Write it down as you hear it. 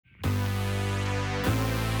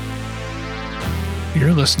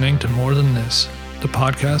You're listening to More Than This, the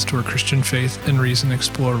podcast where Christian faith and reason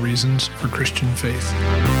explore reasons for Christian faith.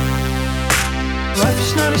 Life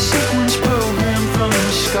is not a sequence program from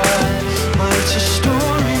the sky, but it's a story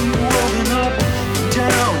woven up and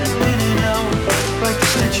down, in and out, like the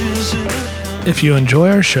stitches in a... If you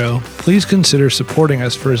enjoy our show, please consider supporting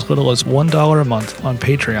us for as little as $1 a month on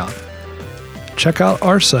Patreon. Check out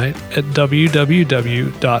our site at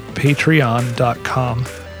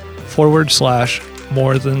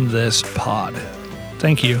www.patreon.com/morethanThisPod.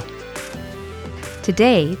 Thank you.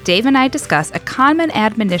 Today, Dave and I discuss a common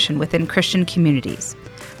admonition within Christian communities.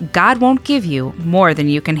 God won't give you more than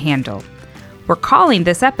you can handle. We're calling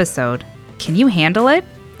this episode, Can You Handle It?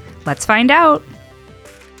 Let's find out.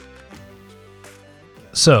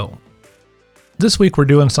 So, this week we're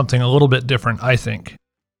doing something a little bit different, I think.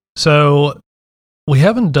 So, we're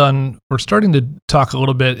starting to talk a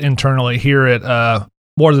little bit internally here at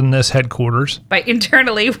More Than This headquarters. By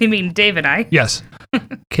internally, we mean Dave and I. Yes.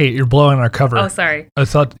 Kate, you're blowing our cover. Oh, sorry. I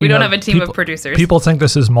thought we don't have a team of producers. People think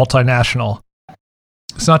this is multinational.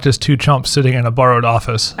 It's not just two chumps sitting in a borrowed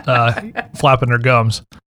office, flapping their gums.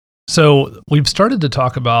 So we've started to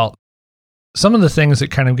talk about some of the things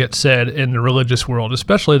that kind of get said in the religious world,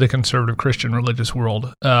 especially the conservative Christian religious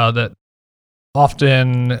world, that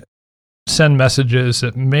often send messages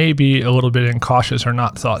that may be a little bit incautious or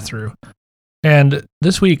not thought through. And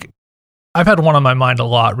this week, I've had one on my mind a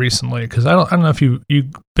lot recently because I don't know if you've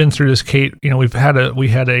been through this, Kate. You know, we had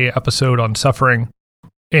a episode on suffering,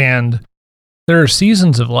 and there are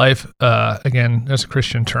seasons of life. Again, that's a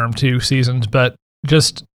Christian term too, seasons. But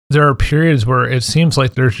just there are periods where it seems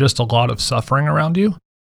like there's just a lot of suffering around you,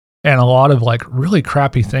 and a lot of like really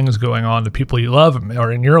crappy things going on to people you love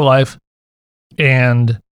or in your life.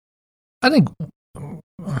 And I think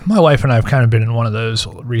my wife and I have kind of been in one of those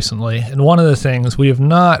recently. And one of the things, we have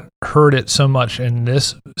not heard it so much in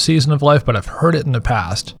this season of life, but I've heard it in the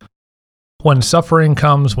past. When suffering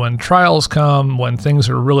comes, when trials come, when things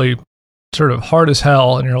are really sort of hard as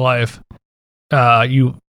hell in your life,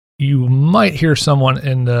 you might hear someone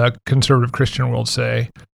in the conservative Christian world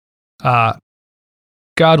say,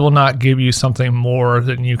 God will not give you something more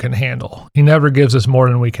than you can handle. He never gives us more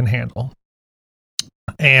than we can handle.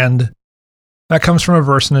 And that comes from a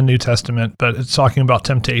verse in the New Testament, but it's talking about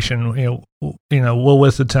temptation. Will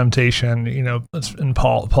with the temptation. It's in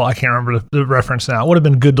Paul. I can't remember the reference now. It would have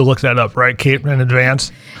been good to look that up, right, Kate, in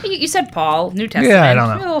advance. You said Paul, New Testament. Yeah, I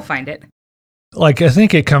don't know. We'll find it. Like, I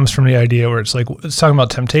think it comes from the idea where it's like, it's talking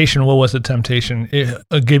about temptation. Will with the temptation,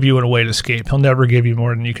 it'll give you a way to escape. He'll never give you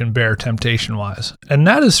more than you can bear temptation-wise. And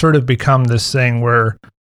that has sort of become this thing where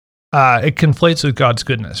it conflates with God's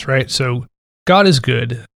goodness, right? So God is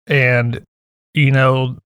good, and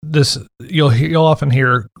this you'll often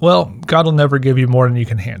hear, well, God will never give you more than you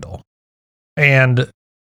can handle. And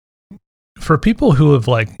for people who have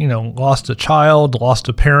lost a child, lost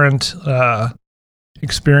a parent,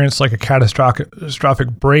 experienced like a catastrophic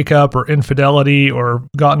breakup or infidelity, or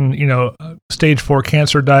gotten, stage 4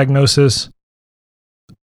 cancer diagnosis,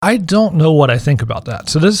 I don't know what I think about that.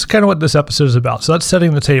 So this is kind of what this episode is about. So that's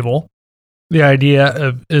setting the table. The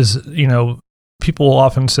idea is, people will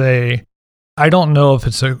often say, I don't know if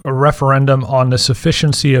it's a referendum on the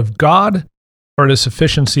sufficiency of God or the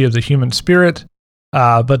sufficiency of the human spirit,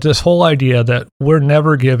 but this whole idea that we're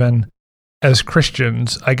never given, as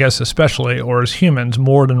Christians, I guess especially, or as humans,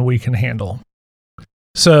 more than we can handle.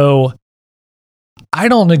 So I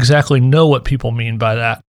don't exactly know what people mean by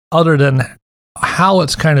that, other than how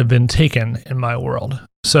it's kind of been taken in my world.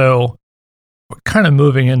 So we're kind of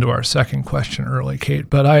moving into our second question early, Kate,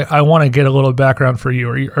 but I want to get a little background for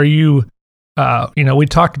you. Are you we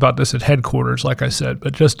talked about this at headquarters, like I said,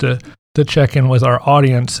 but just to check in with our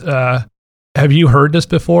audience, have you heard this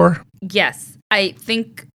before? Yes. I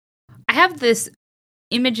think I have this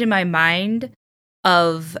image in my mind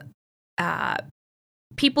of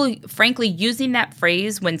people, frankly, using that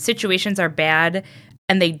phrase when situations are bad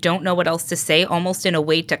and they don't know what else to say, almost in a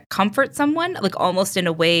way to comfort someone, like almost in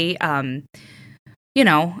a way,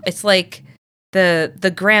 it's like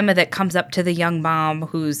the grandma that comes up to the young mom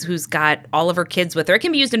who's got all of her kids with her. It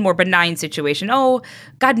can be used in more benign situation. Oh,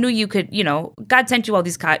 God knew you could, God sent you all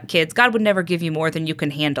these kids. God would never give you more than you can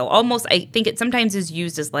handle. Almost, I think it sometimes is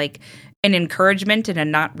used as like an encouragement in a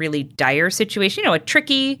not really dire situation, a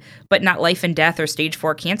tricky but not life and death or stage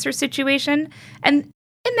 4 cancer situation. And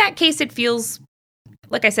in that case, it feels,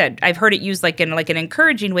 like I said, I've heard it used like in an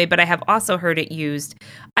encouraging way, but I have also heard it used,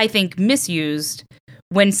 I think, misused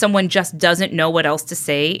when someone just doesn't know what else to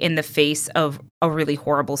say in the face of a really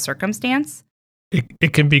horrible circumstance.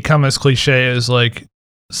 It can become as cliche as like,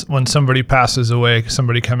 when somebody passes away,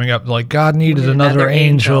 somebody coming up like, God needed another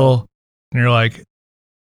angel. And you're like,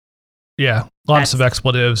 yeah, lots of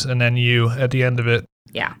expletives. And then you at the end of it.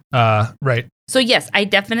 Yeah. Right. So yes, I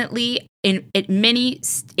definitely in many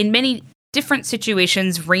different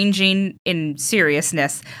situations ranging in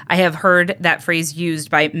seriousness, I have heard that phrase used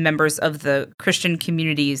by members of the Christian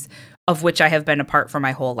communities of which I have been a part for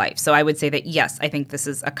my whole life. So I would say that yes, I think this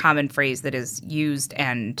is a common phrase that is used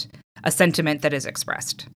and a sentiment that is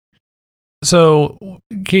expressed. So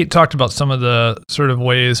Kate talked about some of the sort of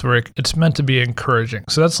ways where it's meant to be encouraging.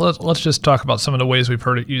 So let's just talk about some of the ways we've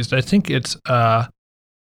heard it used. I think it's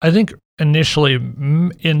initially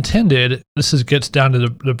intended. This gets down to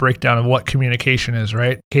the breakdown of what communication is,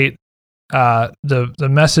 right, Kate? The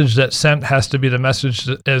message that's sent has to be the message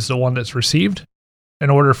as the one that's received in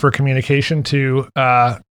order for communication to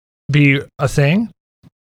be a thing.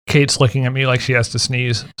 Kate's looking at me like she has to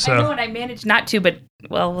sneeze. So. I know, and I managed not to, but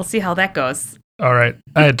well, we'll see how that goes. All right.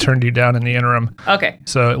 I had turned you down in the interim. Okay.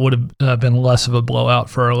 So it would have been less of a blowout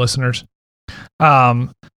for our listeners.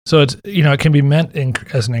 So it's, it can be meant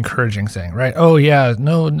as an encouraging thing, right? Oh yeah,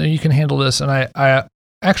 no, you can handle this. And I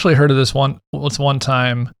actually heard of this one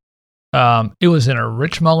time. It was in a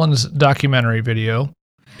Rich Mullins documentary video.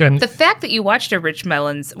 And the fact that you watched a Rich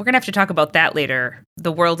Mullins, we're going to have to talk about that later.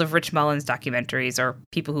 The world of Rich Mullins documentaries, or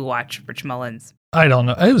people who watch Rich Mullins. I don't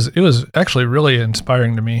know. It was actually really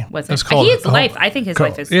inspiring to me. Was it? It's called his life. I think his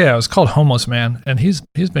life is. Yeah, it was called Homeless Man, and he's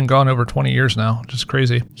been gone over 20 years now, which is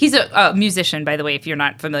crazy. He's a musician, by the way. If you're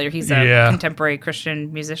not familiar, he's a contemporary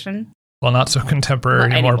Christian musician. Well, not so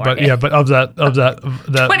contemporary anymore, but yeah, but of that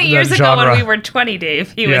 20 years that ago genre, when we were 20,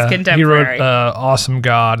 Dave, he was contemporary. He wrote "Awesome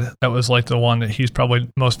God." That was like the one that he's probably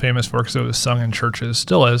most famous for because it was sung in churches,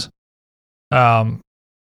 still is.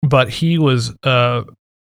 But he was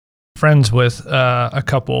friends with a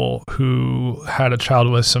couple who had a child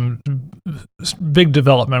with some big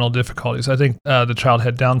developmental difficulties. I think the child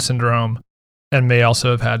had Down syndrome and may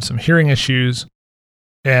also have had some hearing issues.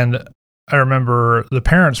 And I remember the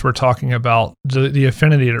parents were talking about the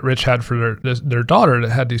affinity that Rich had for their daughter that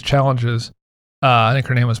had these challenges. I think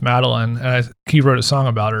her name was Madeline, and he wrote a song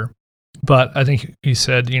about her. But I think he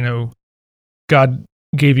said, God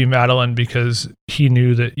gave you Madeline because he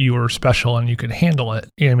knew that you were special and you could handle it.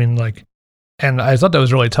 And I thought that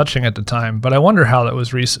was really touching at the time. But I wonder how that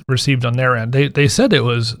was received on their end. They said it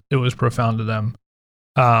was profound to them.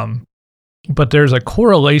 But there's a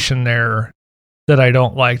correlation there that I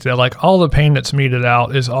don't like, that like all the pain that's meted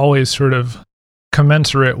out is always sort of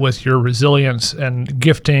commensurate with your resilience and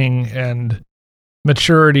gifting and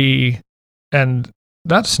maturity, and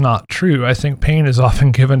that's not true. I think pain is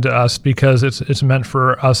often given to us because it's meant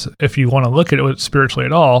for us, if you want to look at it spiritually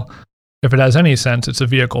at all, if it has any sense, it's a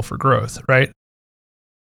vehicle for growth, right?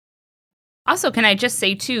 Also, can I just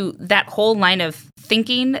say too, that whole line of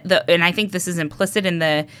thinking, and I think this is implicit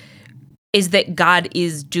in is that God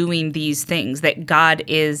is doing these things,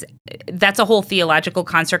 that's a whole theological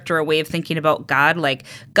construct or a way of thinking about God. Like,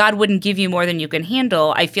 God wouldn't give you more than you can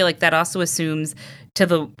handle. I feel like that also assumes, to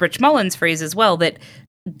the Rich Mullins phrase as well, that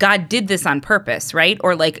God did this on purpose, right?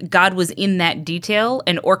 Or like God was in that detail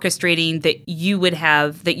and orchestrating that you would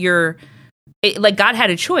have, like God had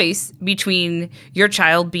a choice between your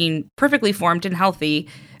child being perfectly formed and healthy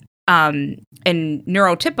and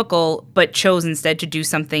neurotypical, but chose instead to do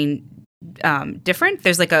something different.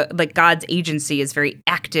 There's like God's agency is very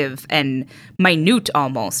active and minute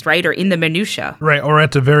almost, right? Or in the minutia. Right. Or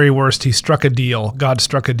at the very worst, he struck a deal. God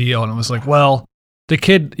struck a deal, and it was like, well, the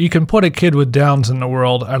kid, you can put a kid with Downs in the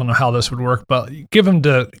world. I don't know how this would work, but give him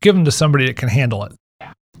to somebody that can handle it.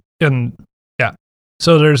 Yeah. And yeah.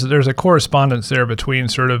 So there's a correspondence there between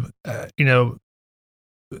sort of,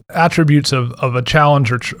 attributes of a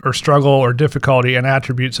challenge or struggle or difficulty and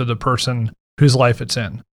attributes of the person whose life it's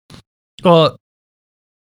in. Well,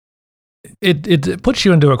 it puts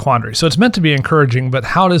you into a quandary. So it's meant to be encouraging, but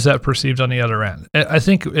how does that perceived on the other end? I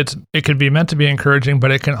think it could be meant to be encouraging,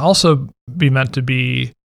 but it can also be meant to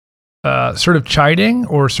be sort of chiding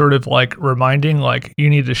or sort of like reminding, like, you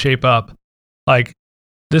need to shape up. Like,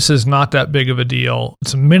 this is not that big of a deal.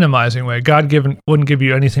 It's a minimizing way. God wouldn't give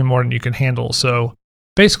you anything more than you can handle. So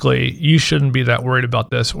basically, you shouldn't be that worried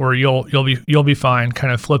about this, or you'll be fine.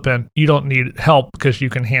 Kind of flippant. You don't need help because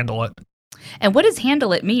you can handle it. And what does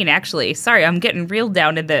handle it mean, actually? Sorry, I'm getting reeled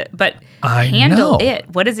down but handle it.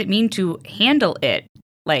 What does it mean to handle it?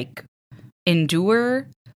 Like, endure,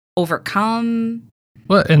 overcome,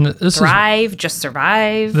 thrive, just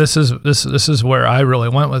survive? This is where I really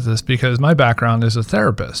went with this, because my background is a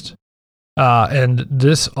therapist. And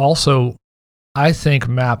this also I think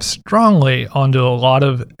maps strongly onto a lot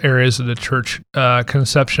of areas of the church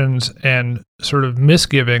conceptions and sort of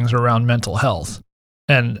misgivings around mental health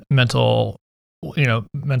and mental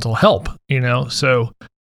help. So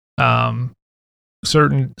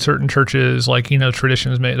certain churches, like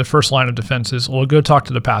traditions, made the first line of defense is, well, go talk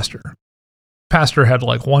to the pastor. Pastor had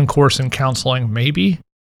like one course in counseling, maybe,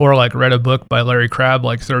 or like read a book by Larry Crabb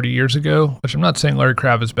like 30 years ago, which I'm not saying Larry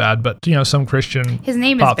Crabb is bad, but some Christian His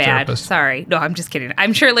name is bad. therapist. Sorry. No, I'm just kidding.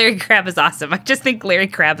 I'm sure Larry Crabb is awesome. I just think Larry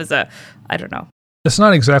Crabb is I don't know. It's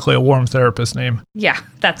not exactly a warm therapist name. Yeah,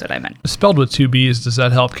 that's what I meant. It's spelled with 2 B's. Does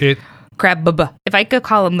that help, Kate? Crab Bubba. If I could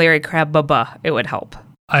call him Larry Crab Bubba, it would help.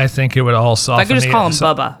 I think it would all soften. If I could just call him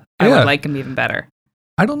Bubba, I Yeah. would like him even better.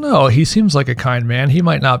 I don't know. He seems like a kind man. He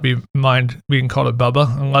might not mind being called a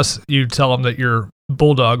Bubba unless you tell him that your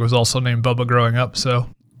bulldog was also named Bubba growing up. So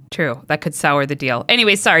True. That could sour the deal.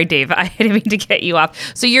 Anyway, sorry, Dave. I didn't mean to get you off.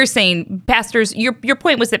 So you're saying pastors, your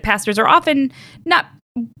point was that pastors are often not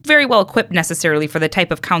very well equipped necessarily for the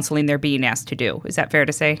type of counseling they're being asked to do. Is that fair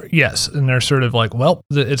to say? yes, and they're sort of like, well,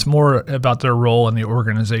 it's more about their role in the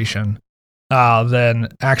organization than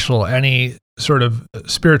any sort of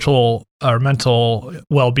spiritual or mental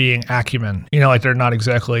well-being acumen. Like they're not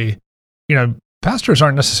exactly, pastors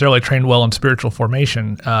aren't necessarily trained well in spiritual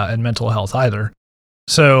formation and mental health either.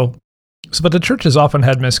 So, but the church has often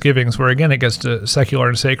had misgivings where, again, it gets to secular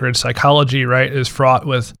and sacred. Psychology, right, is fraught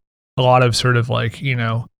with a lot of sort of like,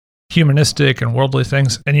 humanistic and worldly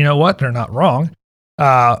things. And you know what? They're not wrong.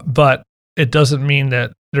 But it doesn't mean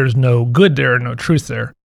that there's no good there and no truth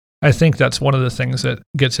there. I think that's one of the things that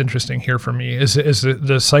gets interesting here for me is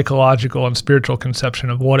the psychological and spiritual conception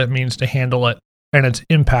of what it means to handle it and its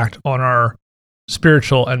impact on our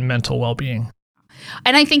spiritual and mental well-being.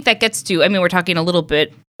 And I think that gets to, we're talking a little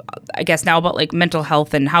bit, I guess, now about like mental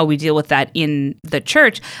health and how we deal with that in the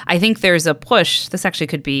church. I think there's a push. This actually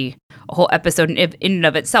could be a whole episode in and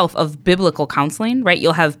of itself of biblical counseling, right?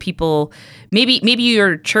 You'll have people, maybe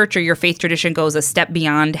your church or your faith tradition goes a step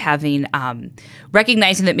beyond having,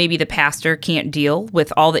 recognizing that maybe the pastor can't deal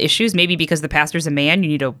with all the issues. Maybe because the pastor's a man, you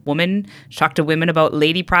need a woman to talk to women about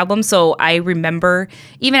lady problems. So I remember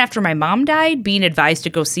even after my mom died, being advised to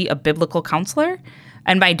go see a biblical counselor.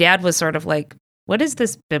 And my dad was sort of like, what is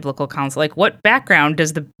this biblical counselor? Like, what background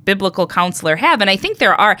does the biblical counselor have? And I think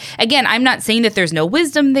there are, again, I'm not saying that there's no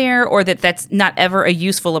wisdom there or that that's not ever a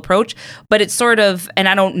useful approach, but it's sort of, and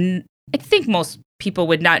I think most people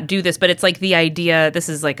would not do this, but it's like the idea, this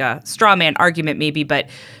is like a straw man argument maybe, but,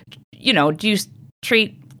 do you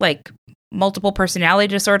treat like multiple personality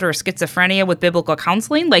disorder or schizophrenia with biblical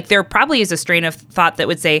counseling? Like there probably is a strain of thought that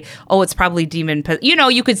would say, oh, it's probably demon.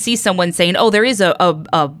 You could see someone saying, oh, there is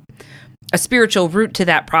a spiritual root to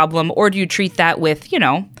that problem, or do you treat that with,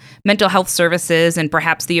 mental health services and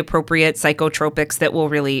perhaps the appropriate psychotropics that will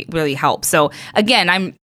really, really help? So again,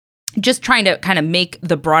 I'm just trying to kind of make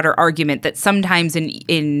the broader argument that sometimes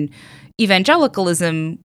in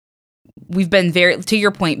evangelicalism, we've been to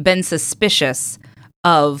your point, been suspicious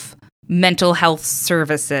of mental health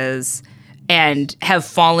services and have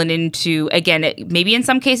fallen into, again, maybe in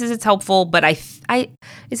some cases it's helpful, but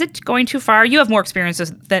is it going too far? You have more experience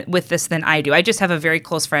with this than I do. I just have a very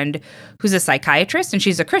close friend who's a psychiatrist, and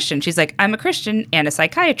she's a Christian. She's like, I'm a Christian and a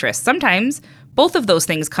psychiatrist. Sometimes both of those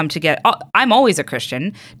things come together. I'm always a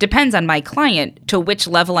Christian. Depends on my client to which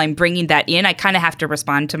level I'm bringing that in. I kind of have to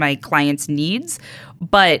respond to my client's needs,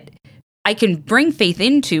 but I can bring faith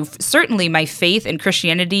into, certainly my faith and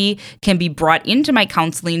Christianity can be brought into my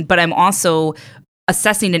counseling, but I'm also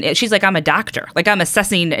assessing, she's like, I'm a doctor. Like I'm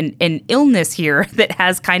assessing an illness here that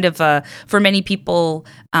has kind of for many people,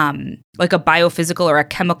 like a biophysical or a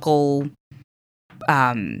chemical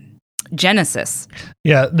genesis.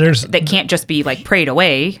 Yeah, that can't just be like prayed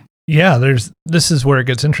away. Yeah, this is where it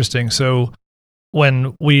gets interesting. So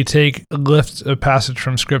when we lift a passage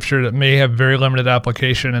from scripture that may have very limited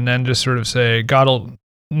application and then just sort of say, God will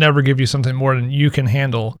never give you something more than you can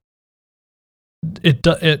handle,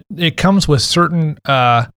 it comes with certain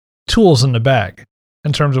tools in the bag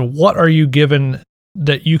in terms of what are you given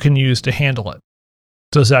that you can use to handle it.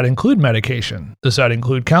 Does that include medication? Does that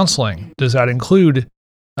include counseling? Does that include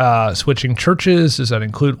switching churches? Does that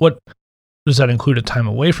include a time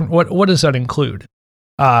away from what does that include?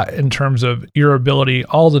 In terms of your ability,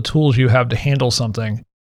 all the tools you have to handle something.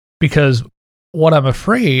 Because what I'm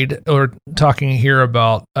afraid, or talking here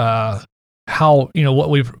about how, what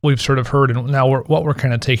we've sort of heard and now what we're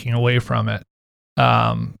kind of taking away from it,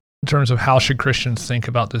 in terms of how should Christians think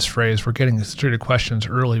about this phrase. We're getting through the questions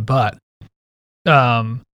early, but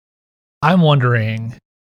I'm wondering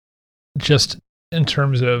just in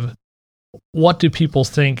terms of what do people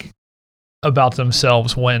think about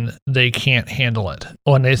themselves when they can't handle it,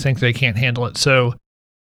 when they think they can't handle it. So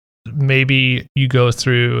maybe you go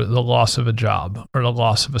through the loss of a job or the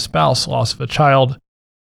loss of a spouse, loss of a child,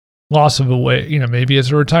 loss of a way, maybe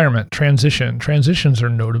it's a retirement, transition. Transitions are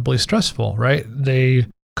notably stressful, right? They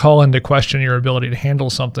call into question your ability to handle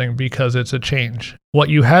something because it's a change. What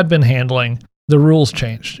you had been handling, the rules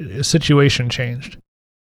changed, the situation changed.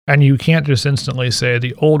 And you can't just instantly say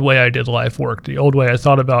the old way I did life worked, the old way I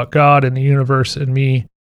thought about God and the universe and me.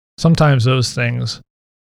 Sometimes those things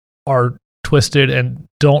are twisted and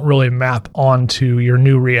don't really map onto your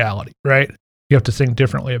new reality, right? You have to think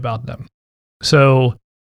differently about them. So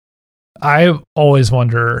I always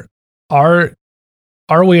wonder, are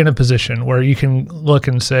we in a position where you can look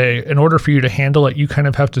and say, in order for you to handle it, you kind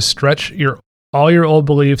of have to stretch all your old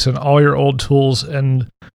beliefs and all your old tools and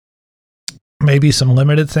maybe some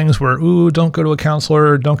limited things where, don't go to a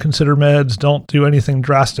counselor, don't consider meds, don't do anything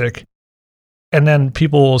drastic. And then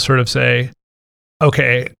people will sort of say,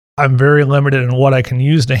 okay, I'm very limited in what I can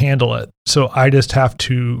use to handle it. So I just have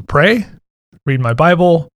to pray, read my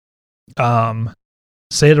Bible,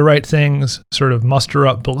 say the right things, sort of muster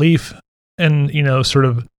up belief and, sort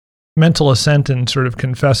of mental assent and sort of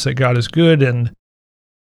confess that God is good and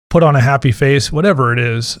put on a happy face, whatever it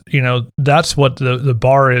is, that's what the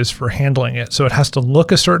bar is for handling it. So it has to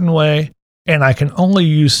look a certain way, and I can only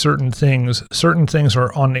use certain things. Certain things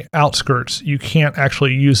are on the outskirts. You can't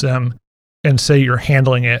actually use them and say you're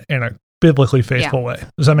handling it in a biblically faithful way.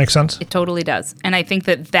 Does that make sense? It totally does. And I think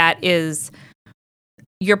that is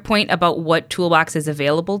your point about what toolbox is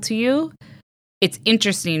available to you. It's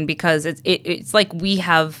interesting because it's like we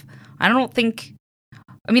have,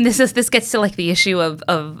 this gets to like the issue of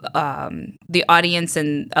the audience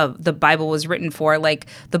and of the Bible was written for. Like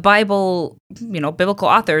the Bible, biblical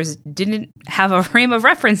authors didn't have a frame of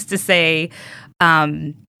reference to say,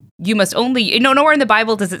 you must only, nowhere in the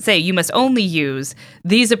Bible does it say you must only use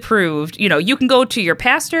these approved, you can go to your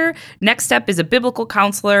pastor, next step is a biblical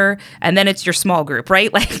counselor, and then it's your small group,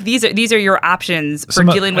 right? Like these are your options for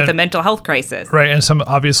dealing with a mental health crisis. Right, and some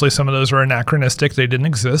of those are anachronistic, they didn't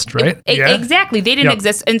exist, right? Exactly, they didn't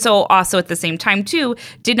exist. And so also at the same time too,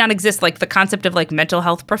 did not exist like the concept of like mental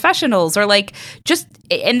health professionals or like just,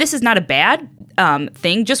 and this is not a bad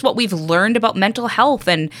thing, just what we've learned about mental health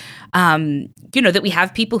and, that we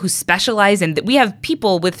have people who specialize and that we have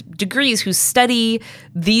people with degrees who study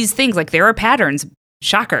these things. Like there are patterns,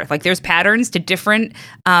 shocker, like there's patterns to different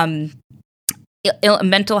mental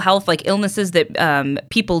health, like illnesses that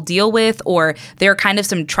people deal with, or there are kind of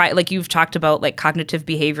some like you've talked about like cognitive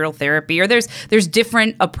behavioral therapy, or there's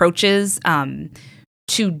different approaches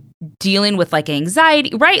to dealing with like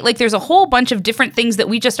anxiety, right? Like there's a whole bunch of different things that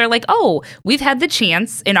we just are like, oh, we've had the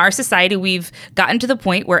chance in our society. We've gotten to the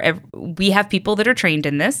point where we have people that are trained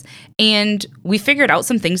in this and we figured out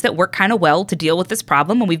some things that work kind of well to deal with this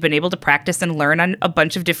problem. And we've been able to practice and learn on a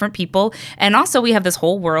bunch of different people. And also we have this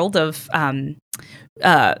whole world of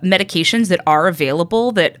medications that are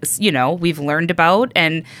available that, we've learned about.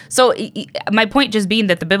 And so my point just being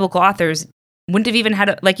that the biblical authors wouldn't have even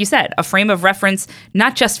had, like you said, a frame of reference,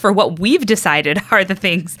 not just for what we've decided are the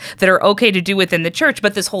things that are okay to do within the church,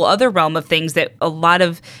 but this whole other realm of things that a lot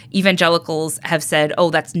of evangelicals have said, oh,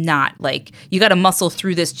 that's not, like, you got to muscle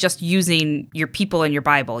through this just using your people and your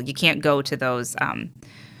Bible. You can't go to those,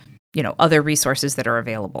 other resources that are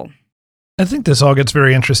available. I think this all gets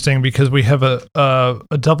very interesting because we have a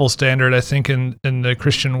double standard, I think, in the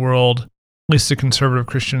Christian world, at least the conservative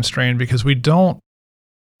Christian strain, because we don't,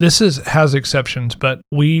 has exceptions, but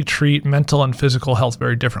we treat mental and physical health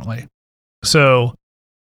very differently. So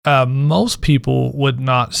most people would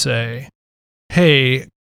not say, hey,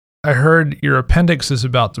 I heard your appendix is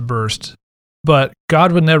about to burst, but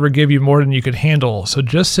God would never give you more than you could handle. So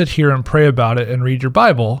just sit here and pray about it and read your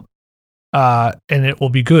Bible, and it will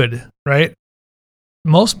be good, right?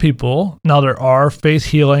 Most people, now there are faith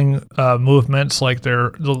healing movements like they're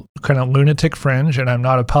the kind of lunatic fringe, and I'm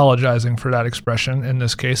not apologizing for that expression in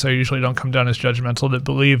this case. I usually don't come down as judgmental, that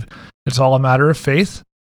believe it's all a matter of faith.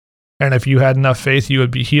 And if you had enough faith, you would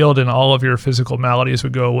be healed and all of your physical maladies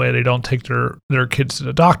would go away. They don't take their kids to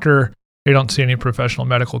the doctor. They don't see any professional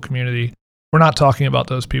medical community. We're not talking about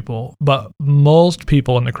those people, but most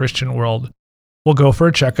people in the Christian world will go for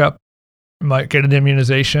a checkup, might get an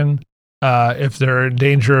immunization. If they're in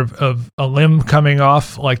danger of a limb coming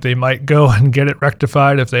off, like they might go and get it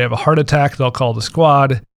rectified. If they have a heart attack, they'll call the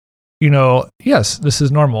squad. Yes, this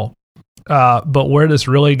is normal. But where this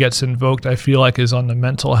really gets invoked, I feel like, is on the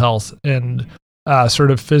mental health and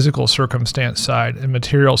sort of physical circumstance side and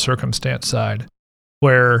material circumstance side,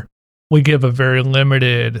 where we give a very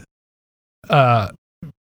limited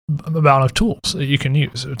amount of tools that you can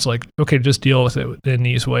use. It's like, okay, just deal with it in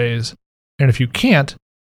these ways. And if you can't,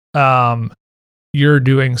 you're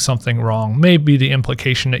doing something wrong. Maybe the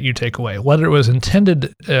implication that you take away, whether it was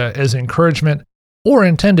intended as encouragement or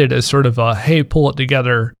intended as sort of a, hey, pull it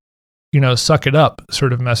together, suck it up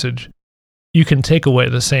sort of message, you can take away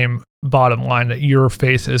the same bottom line that your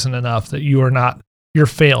faith isn't enough, that you're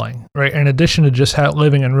failing, right? In addition to just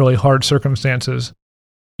living in really hard circumstances,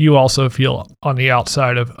 you also feel on the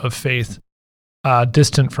outside of faith,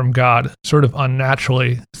 distant from God, sort of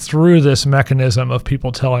unnaturally through this mechanism of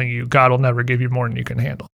people telling you God will never give you more than you can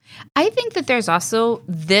handle. I think that there's also,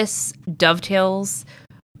 this dovetails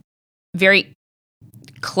very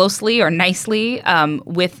closely or nicely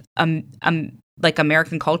with like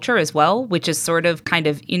American culture as well, which is sort of kind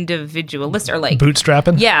of individualist or like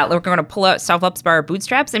bootstrapping. Yeah, we're going to pull ourselves up by our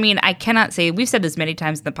bootstraps. I mean, I cannot say, we've said this many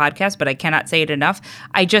times in the podcast, but I cannot say it enough.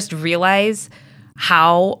 I just realize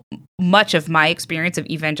how much of my experience of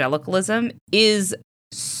evangelicalism is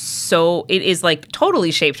it is like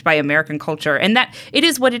totally shaped by American culture, and that it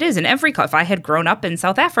is what it is in every culture. If I had grown up in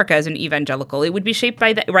South Africa as an evangelical, it would be shaped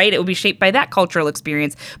by that, right? It would be shaped by that cultural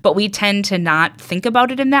experience, but we tend to not think about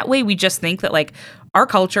it in that way. We just think that like our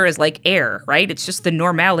culture is like air, right? It's just the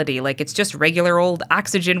normality, like it's just regular old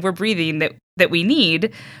oxygen we're breathing that we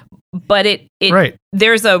need, but right.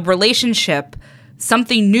 There's a relationship,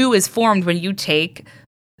 something new is formed when you take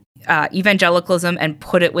evangelicalism and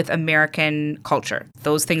put it with American culture.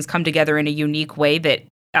 Those things come together in a unique way that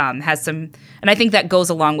has some, and I think that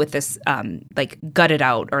goes along with this like gut it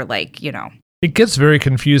out or like, It gets very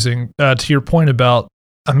confusing. To your point about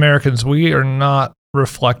Americans, we are not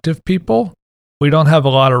reflective people. We don't have a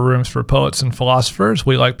lot of rooms for poets and philosophers.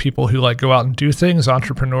 We like people who like go out and do things,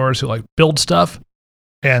 entrepreneurs who like build stuff.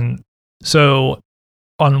 And so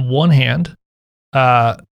on one hand,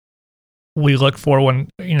 we look for when,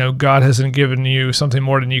 God hasn't given you something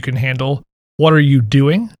more than you can handle. What are you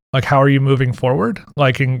doing? Like, how are you moving forward?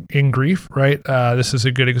 Like in grief, right? This is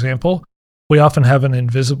a good example. We often have an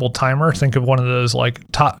invisible timer. Think of one of those like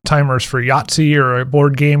top timers for Yahtzee or a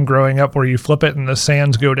board game growing up where you flip it and the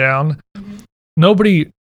sands go down. Mm-hmm. Nobody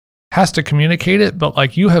has to communicate it, but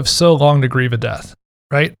like you have so long to grieve a death,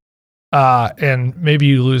 right? And maybe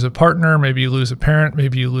you lose a partner, maybe you lose a parent,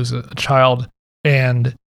 maybe you lose a child,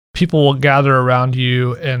 and people will gather around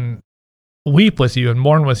you and weep with you and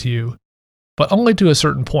mourn with you, but only to a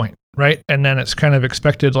certain point, right? And then it's kind of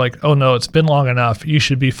expected like, oh no, it's been long enough. You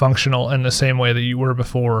should be functional in the same way that you were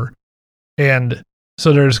before. And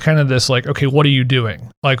so there's kind of this like, okay, what are you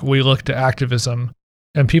doing? Like we look to activism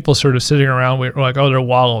and people sort of sitting around, we're like, oh, they're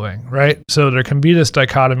wallowing, right? So there can be this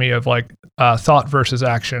dichotomy of like thought versus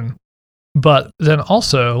action. But then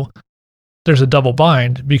also, there's a double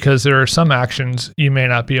bind because there are some actions you may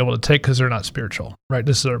not be able to take because they're not spiritual, right?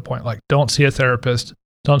 This is our point. Like, don't see a therapist,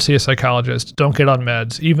 don't see a psychologist, don't get on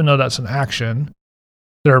meds, even though that's an action.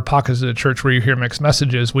 There are pockets of the church where you hear mixed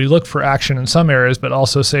messages. We look for action in some areas, but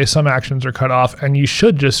also say some actions are cut off, and you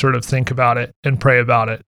should just sort of think about it and pray about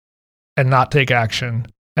it and not take action,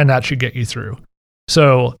 and that should get you through.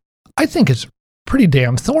 So I think it's pretty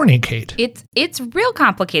damn thorny, Kate. It's real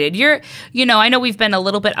complicated. I know we've been a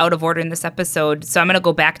little bit out of order in this episode, so I'm going to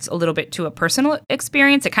go back a little bit to a personal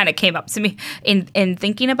experience. It kind of came up to me in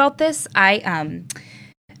thinking about this. A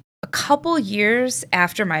couple years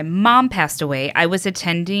after my mom passed away, I was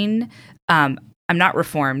attending. I'm not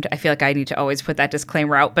Reformed. I feel like I need to always put that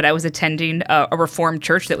disclaimer out, but I was attending a Reformed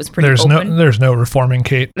church that was pretty open. There's no reforming,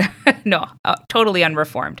 Kate. No, totally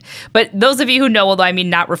unreformed. But those of you who know, although I mean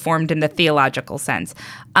not reformed in the theological sense.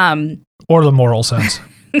 Or the moral sense.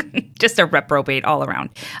 Just a reprobate all around.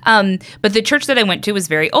 But the church that I went to was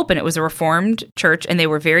very open. It was a Reformed church, and they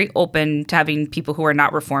were very open to having people who are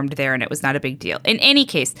not Reformed there, and it was not a big deal. In any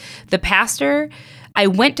case, I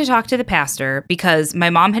went to talk to the pastor because my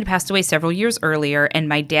mom had passed away several years earlier, and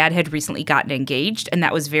my dad had recently gotten engaged, and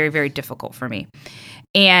that was very, very difficult for me.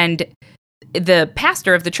 And the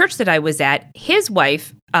pastor of the church that I was at, his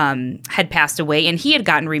wife had passed away, and he had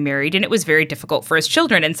gotten remarried, and it was very difficult for his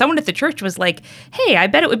children. And someone at the church was like, hey, I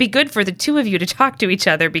bet it would be good for the two of you to talk to each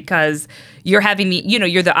other because you're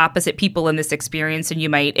you're the opposite people in this experience, and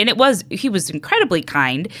he was incredibly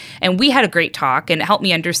kind, and we had a great talk, and it helped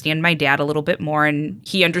me understand my dad a little bit more, and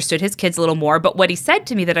he understood his kids a little more. But what he said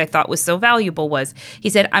to me that I thought was so valuable was, he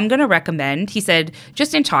said, I'm going to recommend, he said,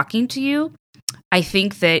 just in talking to you, I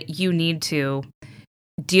think that you need to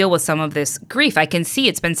deal with some of this grief. I can see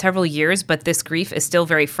it's been several years, but this grief is still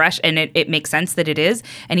very fresh, and it makes sense that it is.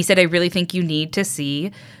 And he said, I really think you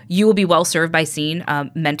will be well served by seeing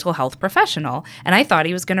a mental health professional. And I thought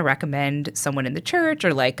he was going to recommend someone in the church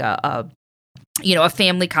or like a a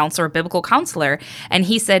family counselor, a biblical counselor. And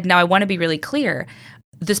he said, now I want to be really clear.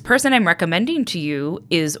 This person I'm recommending to you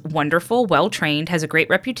is wonderful, well-trained, has a great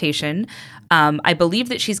reputation. I believe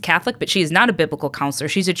that she's Catholic, but she is not a biblical counselor.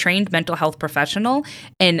 She's a trained mental health professional,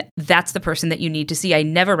 and that's the person that you need to see. I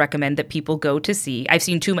never recommend that people go to see.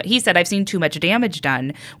 He said, I've seen too much damage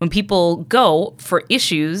done when people go for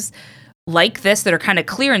issues like this that are kind of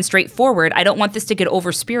clear and straightforward. I don't want this to get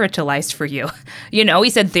over spiritualized for you. He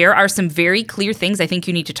said there are some very clear things. I think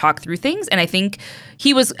you need to talk through things. And I think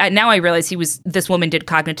now I realize this woman did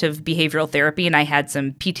cognitive behavioral therapy, and I had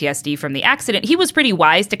some PTSD from the accident. He was pretty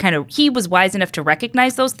wise he was wise enough to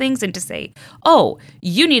recognize those things and to say, oh,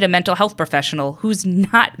 you need a mental health professional who's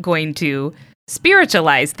not going to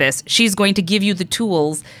spiritualize this. She's going to give you the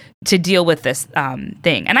tools to deal with this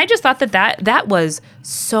thing. And I just thought that was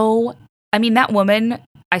so, that woman,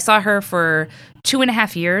 I saw her for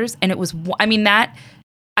 2.5 years, and it was,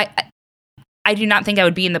 I do not think I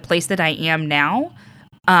would be in the place that I am now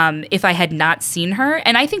if I had not seen her.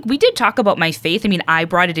 And I think we did talk about my faith. I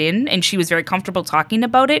brought it in, and she was very comfortable talking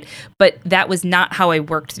about it, but that was not how I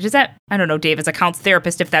worked. I don't know, Dave, as a counselor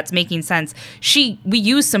therapist, if that's making sense. We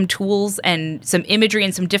used some tools and some imagery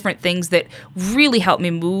and some different things that really helped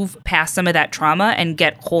me move past some of that trauma and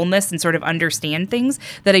get wholeness and sort of understand things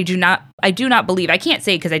that I do not believe. I can't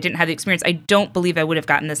say because I didn't have the experience. I don't believe I would have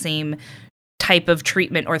gotten the same type of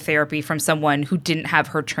treatment or therapy from someone who didn't have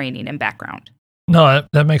her training and background. No,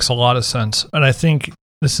 that makes a lot of sense. And I think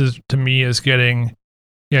this is, to me, is getting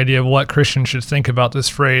the idea of what Christians should think about this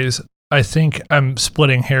phrase. I think I'm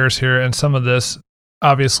splitting hairs here, and some of this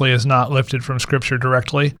obviously is not lifted from Scripture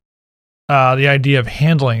directly. The idea of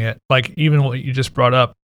handling it, like even what you just brought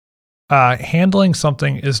up, handling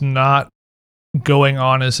something is not going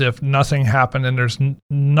on as if nothing happened and there's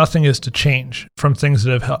nothing is to change from things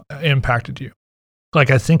that have impacted you.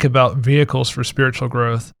 Like I think about vehicles for spiritual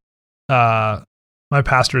growth. My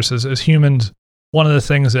pastor says, as humans, one of the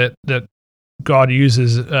things that God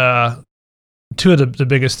uses, two of the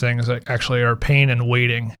biggest things actually are pain and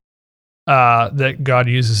waiting, that God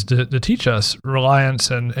uses to teach us reliance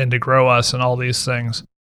and to grow us and all these things.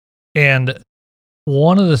 And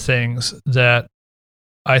one of the things that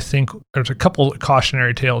I think there's a couple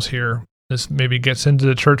cautionary tales here. This maybe gets into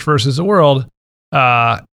the church versus the world.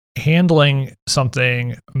 Handling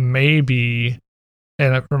something may be,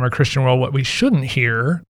 and from a Christian world, what we shouldn't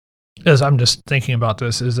hear, as I'm just thinking about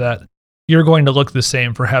this, is that you're going to look the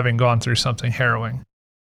same for having gone through something harrowing.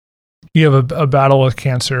 You have a battle with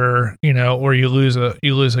cancer, or you lose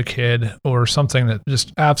a kid, or something that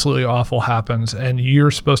just absolutely awful happens, and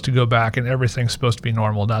you're supposed to go back and everything's supposed to be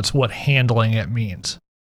normal. That's what handling it means.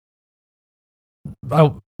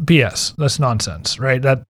 BS. That's nonsense, right?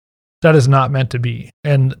 That is not meant to be.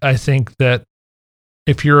 And I think that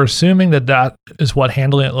if you're assuming that is what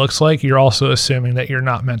handling it looks like, you're also assuming that you're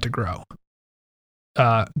not meant to grow.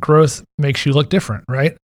 Growth makes you look different,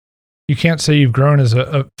 right? You can't say you've grown as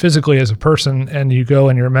physically as a person and you go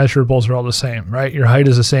and your measurables are all the same, right? Your height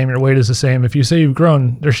is the same, your weight is the same. If you say you've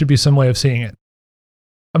grown, there should be some way of seeing it.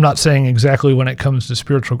 I'm not saying exactly when it comes to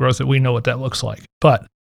spiritual growth that we know what that looks like, but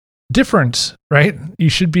difference, right? You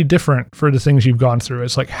should be different for the things you've gone through.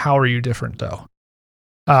 It's like, how are you different though?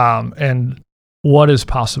 And what is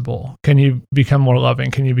possible? Can you become more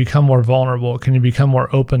loving? Can you become more vulnerable? Can you become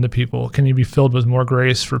more open to people? Can you be filled with more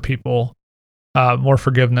grace for people, more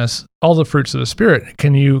forgiveness, all the fruits of the Spirit?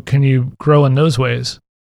 Can you grow in those ways?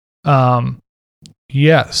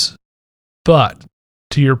 Yes, but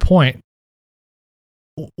to your point,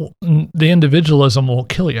 the individualism will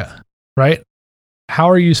kill you, right? How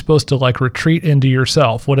are you supposed to retreat into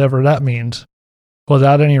yourself, whatever that means,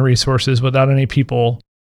 without any resources, without any people,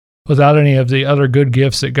 without any of the other good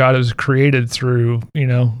gifts that God has created through,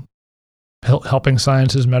 helping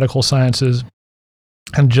sciences, medical sciences,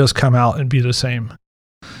 and just come out and be the same?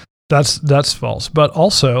 That's false. But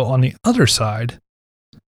also on the other side,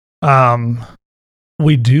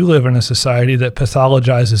 we do live in a society that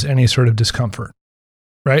pathologizes any sort of discomfort,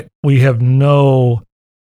 right?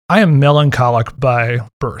 I am melancholic by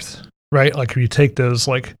birth, right? Like if you take those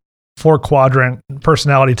 4-quadrant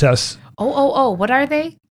personality tests. Oh, what are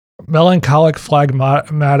they? Melancholic,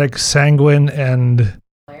 phlegmatic, sanguine, and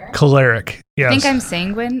choleric. Yes. I think I'm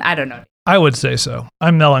sanguine. I don't know. I would say so.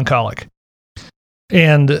 I'm melancholic.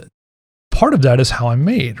 And part of that is how I'm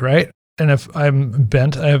made, right? And if I'm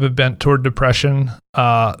bent, I have a bent toward depression.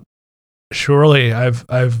 Surely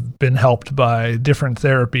I've been helped by different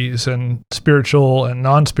therapies and spiritual and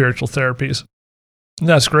non-spiritual therapies.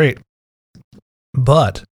 That's great.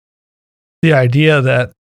 But the idea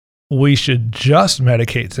that we should just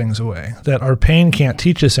medicate things away, that our pain can't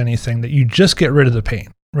teach us anything, that you just get rid of the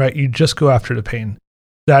pain, right? You just go after the pain.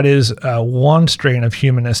 That is one strain of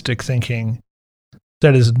humanistic thinking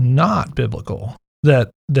that is not biblical.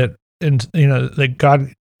 That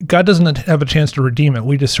God doesn't have a chance to redeem it.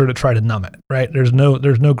 We just sort of try to numb it, right? There's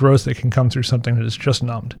no growth that can come through something that is just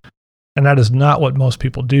numbed. And that is not what most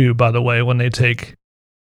people do, by the way, when they take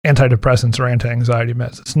antidepressants or anti-anxiety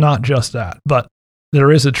meds. It's not just that. But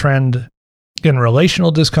there is a trend in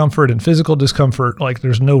relational discomfort and physical discomfort. Like,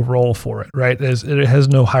 there's no role for it, right? It has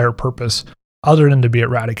no higher purpose other than to be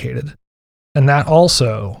eradicated. And that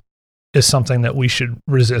also is something that we should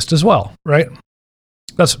resist as well, right?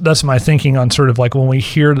 That's my thinking on sort of like when we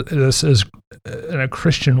hear this as in a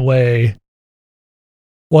Christian way,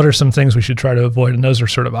 what are some things we should try to avoid? And those are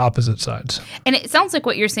sort of opposite sides. And it sounds like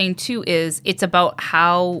what you're saying too is it's about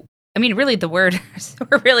how, I mean, really the word,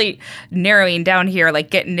 we're really narrowing down here, like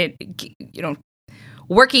getting it,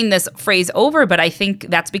 working this phrase over, but I think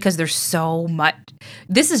that's because there's so much.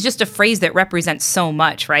 This is just a phrase that represents so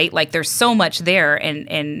much, right? Like there's so much there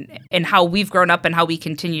and how we've grown up and how we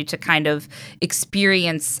continue to kind of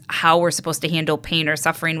experience how we're supposed to handle pain or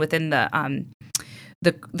suffering within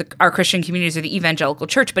our Christian communities or the evangelical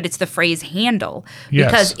church, but it's the phrase handle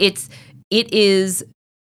because it is.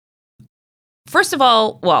 First of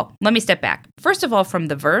all, well, let me step back. First of all, from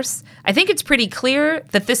the verse, I think it's pretty clear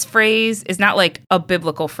that this phrase is not like a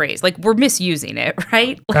biblical phrase. Like we're misusing it,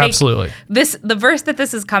 right? Like absolutely. The verse that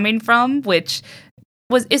this is coming from, which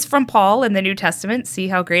is from Paul in the New Testament. See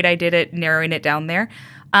how great I did at narrowing it down there.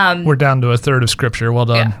 We're down to a third of scripture. Well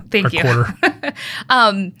done. Yeah, thank you. Quarter.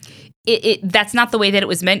 That's not the way that it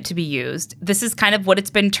was meant to be used. This is kind of what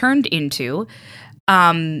it's been turned into.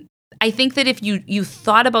 I think that if you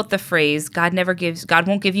thought about the phrase, God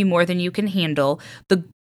won't give you more than you can handle,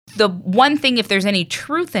 the one thing, if there's any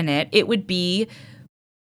truth in it, it would be,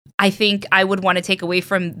 I think I would want to take away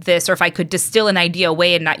from this, or if I could distill an idea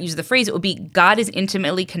away and not use the phrase, it would be God is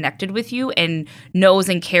intimately connected with you and knows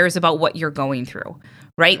and cares about what you're going through,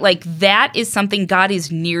 right? Like that is something. God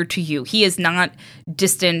is near to you. He is not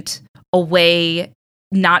distant, away,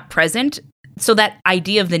 not present. So that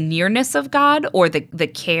idea of the nearness of God or the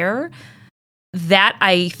care, that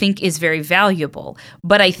I think is very valuable.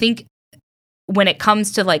 But I think when it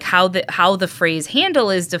comes to like how the phrase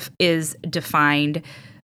handle is defined,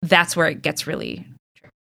 that's where it gets really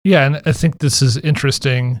tricky. Yeah, and I think this is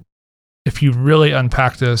interesting. If you really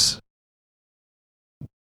unpack this,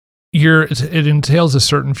 it entails a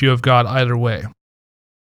certain view of God either way.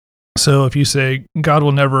 So if you say God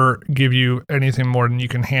will never give you anything more than you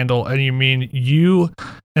can handle, and you mean you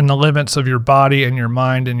and the limits of your body and your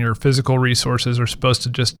mind and your physical resources are supposed to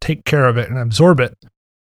just take care of it and absorb it,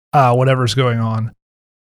 whatever's going on,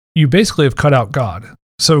 you basically have cut out God.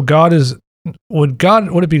 So would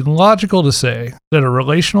it be logical to say that a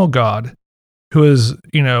relational God who is,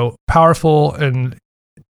 powerful and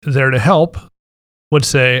there to help would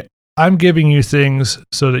say, I'm giving you things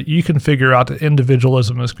so that you can figure out that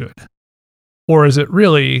individualism is good? Or is it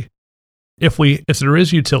really, if there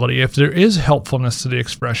is utility, if there is helpfulness to the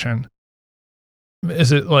expression,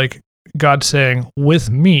 is it like God saying, with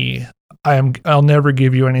me, I'll never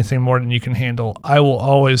give you anything more than you can handle. I will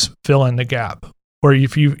always fill in the gap. Or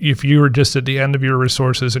if you were just at the end of your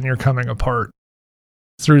resources and you're coming apart,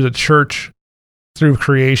 through the church, through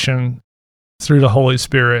creation, through the Holy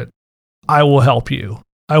Spirit, I will help you.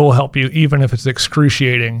 I will help you, even if it's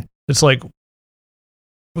excruciating. It's like,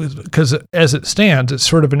 because as it stands, it's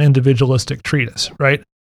sort of an individualistic treatise, right?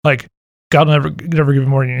 Like, God will never give you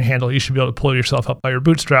more than you can handle. You should be able to pull yourself up by your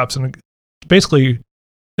bootstraps. And basically,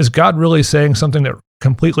 is God really saying something that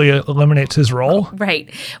completely eliminates his role? Right.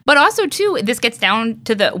 But also, too, this gets down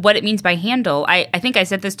to what it means by handle. I think I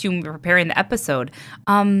said this to you preparing the episode.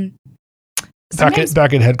 Back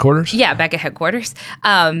at headquarters? Yeah, back at headquarters,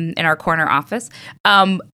 in our corner office.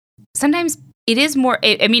 Sometimes it is more,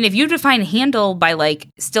 I mean, if you define handle by like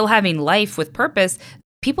still having life with purpose,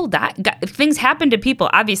 people die. Things happen to people.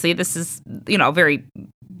 Obviously, this is, a very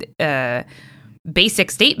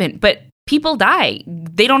basic statement, but people die.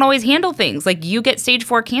 They don't always handle things. Like you get stage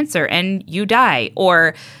 4 cancer and you die.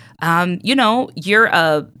 Or,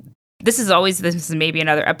 this is maybe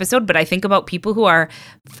another episode, but I think about people who are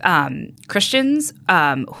Christians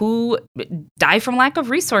who die from lack of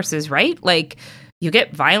resources, right? Like you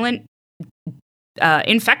get violent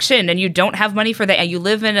infection and you don't have money for that, and you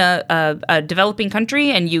live in a developing country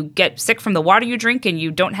and you get sick from the water you drink and you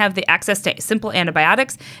don't have the access to simple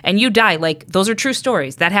antibiotics and you die. Like those are true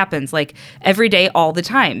stories. That happens like every day, all the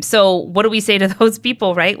time. So what do we say to those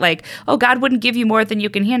people, right? Like, oh, God wouldn't give you more than you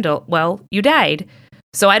can handle. Well, you died.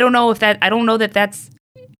 So I don't know that that's,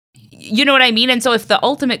 you know what I mean? And so if the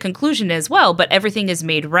ultimate conclusion is, well, but everything is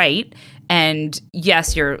made right, and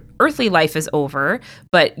yes, your earthly life is over,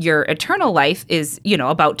 but your eternal life is,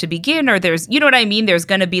 about to begin, or there's, you know what I mean? There's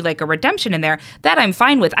going to be like a redemption in there, that I'm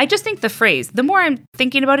fine with. I just think the phrase, the more I'm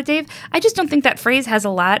thinking about it, Dave, I just don't think that phrase has a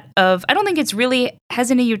lot of, I don't think it's really has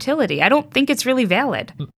any utility. I don't think it's really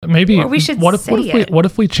valid. Maybe, or we should what if it. What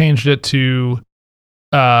if we changed it to,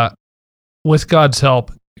 with God's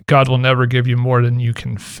help, God will never give you more than you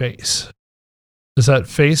can face. Is that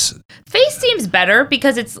face? Face seems better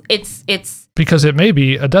because it's because it may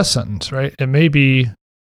be a death sentence, right? It may be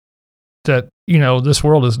that, this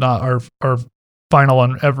world is not our final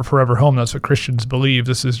and forever home. That's what Christians believe.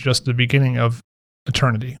 This is just the beginning of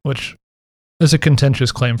eternity, which is a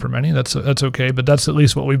contentious claim for many. That's okay, but that's at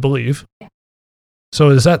least what we believe. So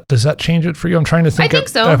does that change it for you? I'm trying to think, I think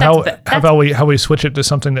so. of how we switch it to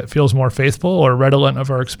something that feels more faithful or redolent of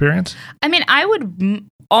our experience. I mean, I would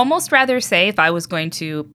almost rather say, if I was going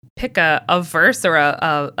to pick a verse or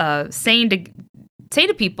a saying to say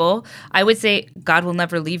to people, I would say, God will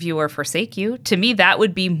never leave you or forsake you. To me, that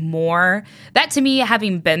would be more, that to me,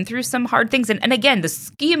 having been through some hard things, and again, the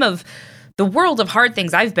scheme of the world of hard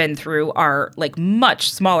things I've been through are like much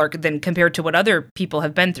smaller than compared to what other people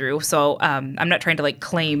have been through. So I'm not trying to like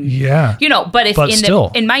claim, but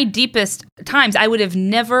if in my deepest times, I would have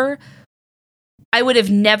never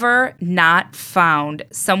not found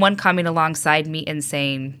someone coming alongside me and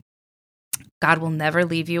saying, God will never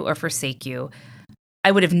leave you or forsake you.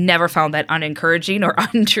 I would have never found that unencouraging or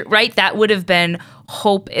untrue, right? That would have been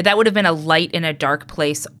hope. That would have been a light in a dark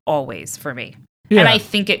place always for me. Yeah. And I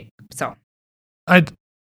think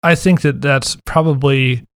I think that's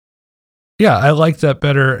probably, I like that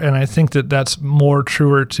better. And I think that's more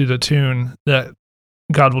truer to the tune that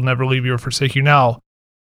God will never leave you or forsake you. Now,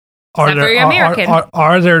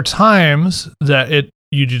 are there times that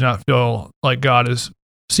you do not feel like God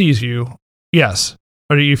sees you? Yes.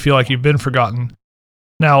 Or do you feel like you've been forgotten?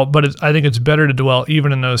 Now, but I think it's better to dwell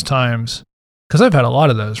even in those times, because I've had a lot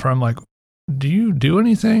of those where I'm like, do you do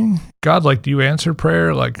anything? God, do you answer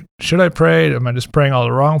prayer? Should I pray? Am I just praying all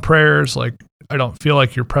the wrong prayers? I don't feel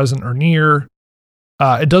like you're present or near.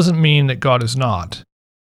 It doesn't mean that God is not.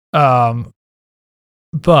 But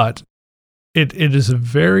it is a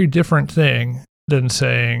very different thing than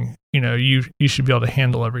saying, you should be able to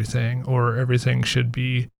handle everything, or everything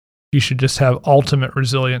you should just have ultimate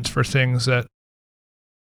resilience for things that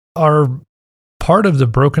are part of the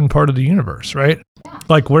broken part of the universe, right?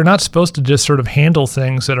 We're not supposed to just sort of handle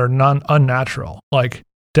things that are unnatural.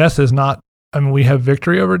 Death is not, we have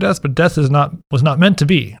victory over death, but death was not meant to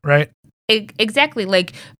be, right? Exactly.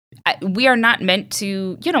 We are not meant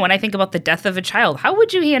to, when I think about the death of a child, how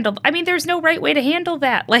would you handle, there's no right way to handle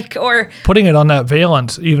that. Or putting it on that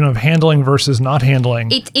valence, even of handling versus not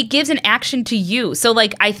handling. It gives an action to you. So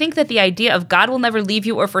I think that the idea of God will never leave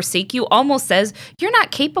you or forsake you almost says you're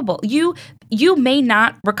not capable. You may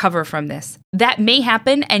not recover from this. That may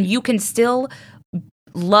happen, and you can still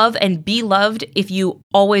love and be loved if you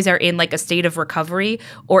always are in a state of recovery,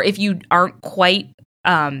 or if you aren't quite,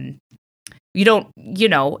 you don't,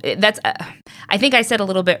 that's, I think I said a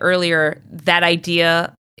little bit earlier, that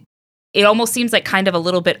idea, it almost seems like kind of a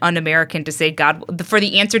little bit un-American to say for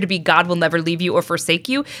the answer to be God will never leave you or forsake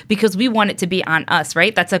you, because we want it to be on us,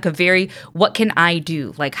 right? That's a very, what can I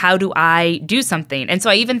do? How do I do something? And so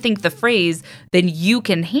I even think the phrase, then you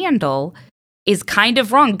can handle, is kind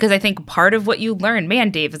of wrong, because I think part of what you learn,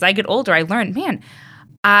 man, Dave, as I get older, I learned, man,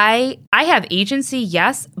 I have agency,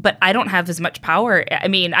 yes, but I don't have as much power.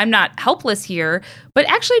 I'm not helpless here, but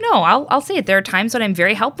actually, no, I'll say it. There are times when I'm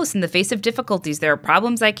very helpless in the face of difficulties. There are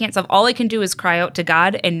problems I can't solve. All I can do is cry out to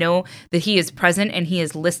God and know that He is present and He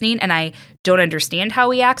is listening, and I don't understand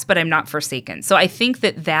how He acts, but I'm not forsaken. So I think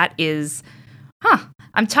that is,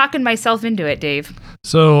 I'm talking myself into it, Dave.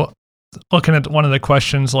 So looking at one of the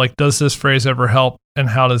questions, does this phrase ever help, and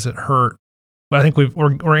how does it hurt? But I think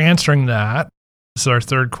we're answering that. This is our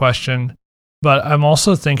third question, but I'm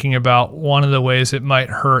also thinking about one of the ways it might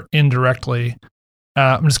hurt indirectly.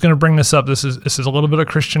 I'm just going to bring this up. This is a little bit of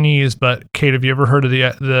Christianese, but Kate, have you ever heard of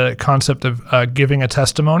the concept of giving a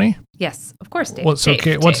testimony? Yes, of course, Dave.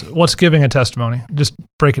 What's giving a testimony? Just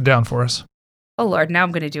break it down for us. Oh Lord, now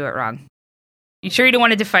I'm going to do it wrong. You sure you don't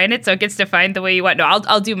want to define it so it gets defined the way you want? No,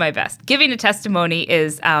 I'll do my best. Giving a testimony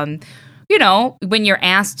is, when you're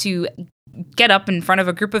asked to get up in front of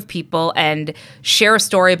a group of people and share a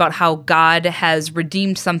story about how God has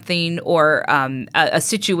redeemed something or a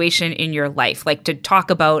situation in your life, to talk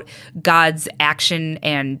about God's action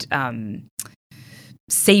and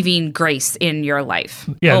saving grace in your life.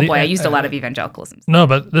 Yeah, oh boy, I used a lot of evangelicalism. No,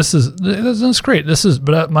 but that's great.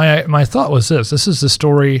 But my thought was this. This is the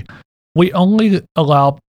story. We only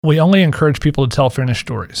encourage people to tell finished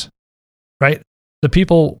stories, right? The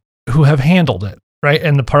people who have handled it, right?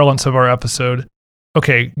 In the parlance of our episode,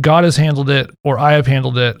 okay, God has handled it, or I have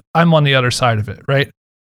handled it. I'm on the other side of it, right?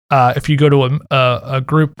 If you go to a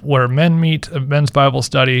group where men meet, a men's Bible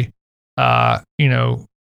study,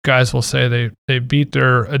 guys will say they beat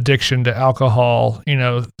their addiction to alcohol,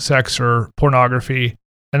 sex or pornography,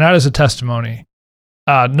 and that is a testimony.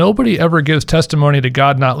 Nobody ever gives testimony to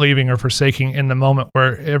God not leaving or forsaking in the moment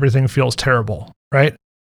where everything feels terrible, right?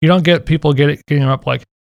 You don't get people getting up like,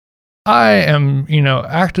 I am,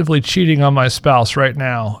 actively cheating on my spouse right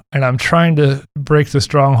now, and I'm trying to break the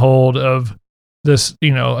stronghold of this,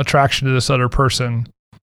 attraction to this other person.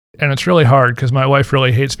 And it's really hard because my wife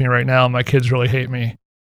really hates me right now and my kids really hate me.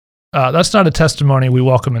 That's not a testimony we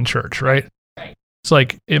welcome in church, right? Right. It's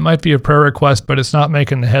like, it might be a prayer request, but it's not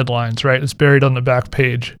making the headlines, right? It's buried on the back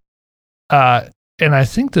page. And I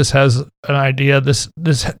think this has an idea, this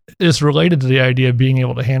is related to the idea of being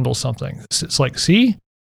able to handle something. It's like, see,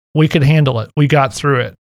 we could handle it. We got through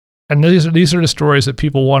it. And these are the stories that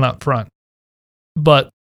people want up front. But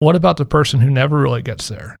what about the person who never really gets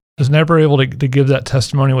there? Is never able to give that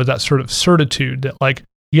testimony with that sort of certitude that, like,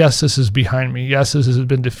 yes, this is behind me. Yes, this has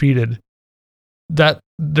been defeated. That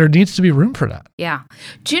there needs to be room for that. Yeah.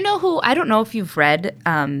 Do you know who, I don't know if you've read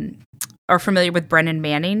or familiar with Brennan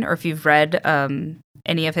Manning, or if you've read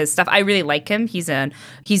any of his stuff. I really like him. He's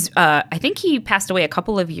I think he passed away a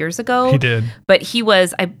couple of years ago. He did. But he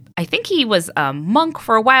was, I think he was a monk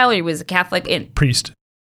for a while. He was a Catholic. Priest?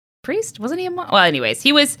 Wasn't he a monk? Well, anyways,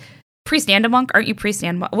 he was priest and a monk. Aren't you priest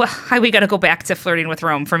and monk? Well, we got to go back to Flirting with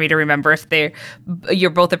Rome for me to remember if you're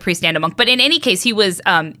both a priest and a monk. But in any case, he was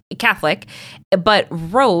Catholic, but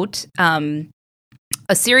wrote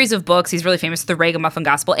a series of books. He's really famous, The Ragamuffin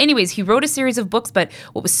Gospel. Anyways, he wrote a series of books, but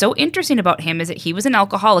what was so interesting about him is that he was an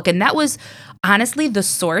alcoholic, and that was honestly the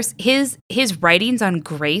source. His writings on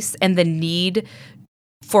grace and the need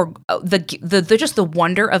for the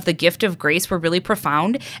wonder of the gift of grace were really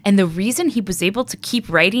profound. And the reason he was able to keep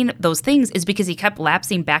writing those things is because he kept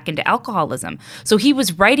lapsing back into alcoholism. So he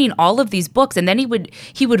was writing all of these books, and then he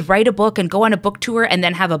would write a book and go on a book tour and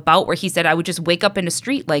then have a bout where he said, I would just wake up in a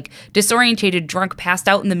street, like disorientated, drunk, passed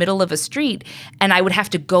out in the middle of a street. And I would have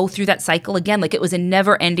to go through that cycle again. Like, it was a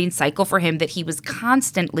never ending cycle for him that he was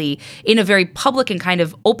constantly in a very public and kind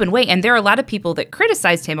of open way. And there are a lot of people that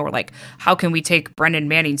criticized him or were like, how can we take Brennan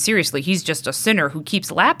Manning seriously? He's just a sinner who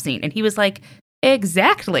keeps lapsing. And he was like,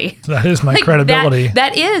 exactly. That is my credibility.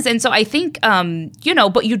 That is. And so I think,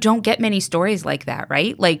 but you don't get many stories like that,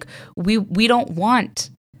 right? Like we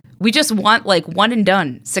just want like one and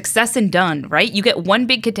done, success and done, right? You get one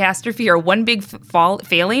big catastrophe or one big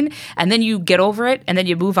failing, and then you get over it and then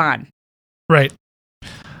you move on. Right.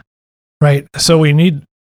 So we need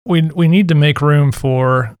to make room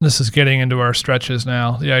for, this is getting into our stretches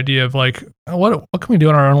now, the idea of like, what can we do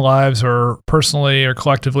in our own lives or personally or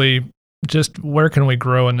collectively, just where can we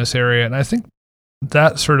grow in this area? And I think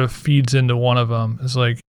that sort of feeds into one of them, is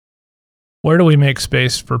like, where do we make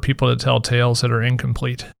space for people to tell tales that are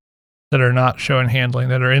incomplete, that are not show and handling,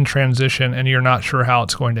 that are in transition and you're not sure how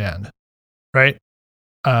it's going to end, right?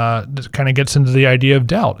 This kind of gets into the idea of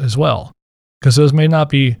doubt as well, because those may not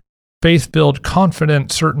be faith-filled,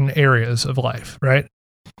 confident, certain areas of life, right?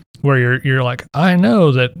 Where you're like, I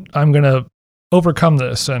know that I'm going to overcome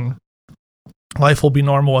this and life will be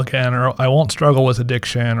normal again, or I won't struggle with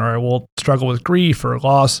addiction, or I won't struggle with grief or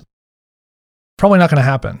loss. Probably not going to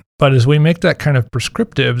happen. But as we make that kind of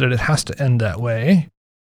prescriptive that it has to end that way,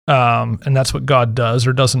 and that's what God does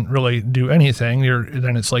or doesn't really do anything,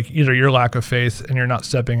 then it's like either your lack of faith and you're not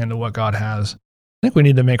stepping into what God has. I think we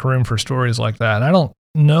need to make room for stories like that. And I don't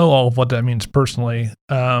know all of what that means personally.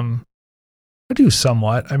 I do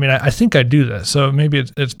somewhat. I mean, I think I do this. So maybe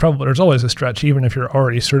it's probably, there's always a stretch, even if you're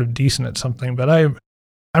already sort of decent at something. But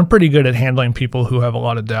I'm pretty good at handling people who have a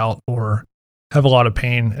lot of doubt or have a lot of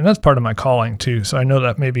pain. And that's part of my calling too. So I know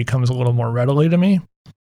that maybe comes a little more readily to me.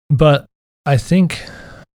 But I think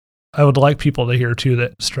I would like people to hear too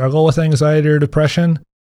that struggle with anxiety or depression,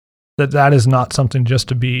 that is not something just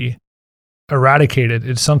to be eradicated.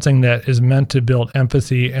 It's something that is meant to build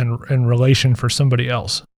empathy and relation for somebody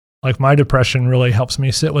else. Like, my depression really helps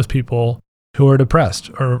me sit with people who are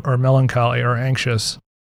depressed or melancholy or anxious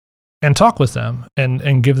and talk with them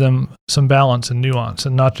and give them some balance and nuance,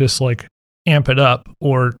 and not just like amp it up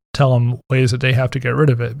or tell them ways that they have to get rid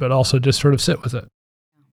of it, but also just sort of sit with it.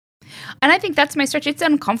 And I think that's my stretch. It's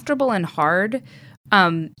uncomfortable and hard.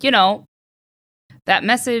 that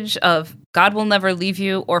message of God will never leave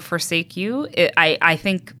you or forsake you, I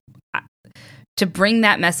think to bring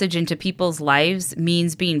that message into people's lives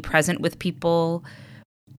means being present with people,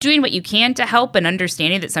 doing what you can to help, and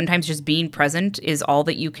understanding that sometimes just being present is all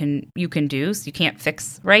that you can do. So you can't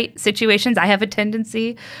fix situations. I have a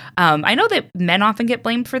tendency. I know that men often get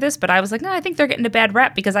blamed for this, but I was like, no, I think they're getting a bad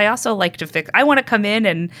rap because I also like to fix. I want to come in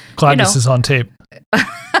and glad this is on tape.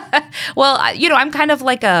 Well, I'm kind of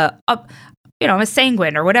like I'm a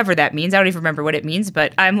sanguine or whatever that means. I don't even remember what it means,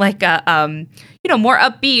 but I'm like a more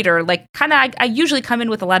upbeat, or like kind of I usually come in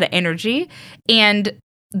with a lot of energy, and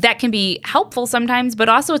that can be helpful sometimes, but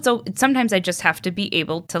also sometimes I just have to be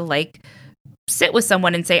able to like sit with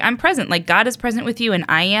someone and say, I'm present, like God is present with you and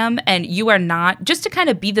I am, and you are not, just to kind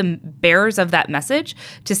of be the bearers of that message,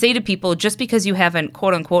 to say to people, just because you haven't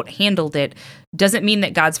quote unquote handled it doesn't mean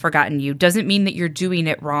that God's forgotten you, doesn't mean that you're doing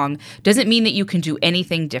it wrong, doesn't mean that you can do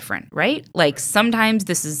anything different, right? Like sometimes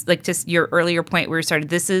this is like, to your earlier point where you started,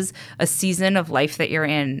 this is a season of life that you're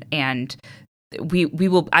in, and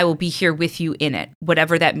I will be here with you in it,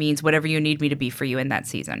 whatever that means, whatever you need me to be for you in that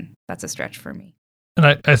season. That's a stretch for me.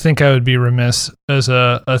 And I think I would be remiss as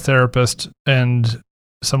a therapist and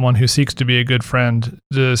someone who seeks to be a good friend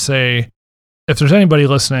to say, if there's anybody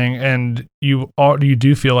listening and you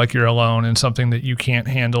do feel like you're alone in something that you can't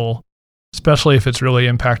handle, especially if it's really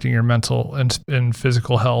impacting your mental and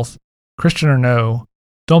physical health, Christian or no,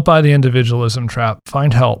 don't buy the individualism trap.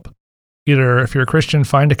 Find help. Either if you're a Christian,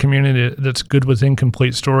 find a community that's good with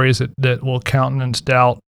incomplete stories that will countenance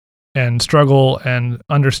doubt and struggle and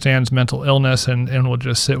understands mental illness and will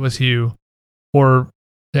just sit with you. Or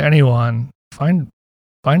to anyone, find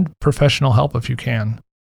professional help if you can.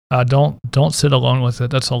 Don't sit alone with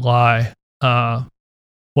it. That's a lie.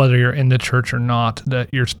 Whether you're in the church or not, that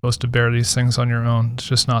you're supposed to bear these things on your own. It's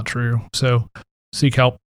just not true. So seek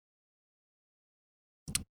help.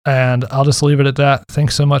 And I'll just leave it at that.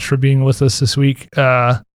 Thanks so much for being with us this week.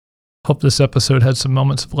 Hope this episode had some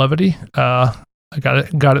moments of levity. I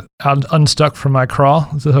got it unstuck from my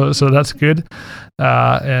crawl, so that's good.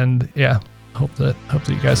 And yeah, hope that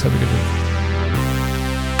you guys have a good week.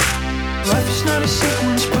 Life is not a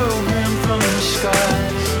sequence program.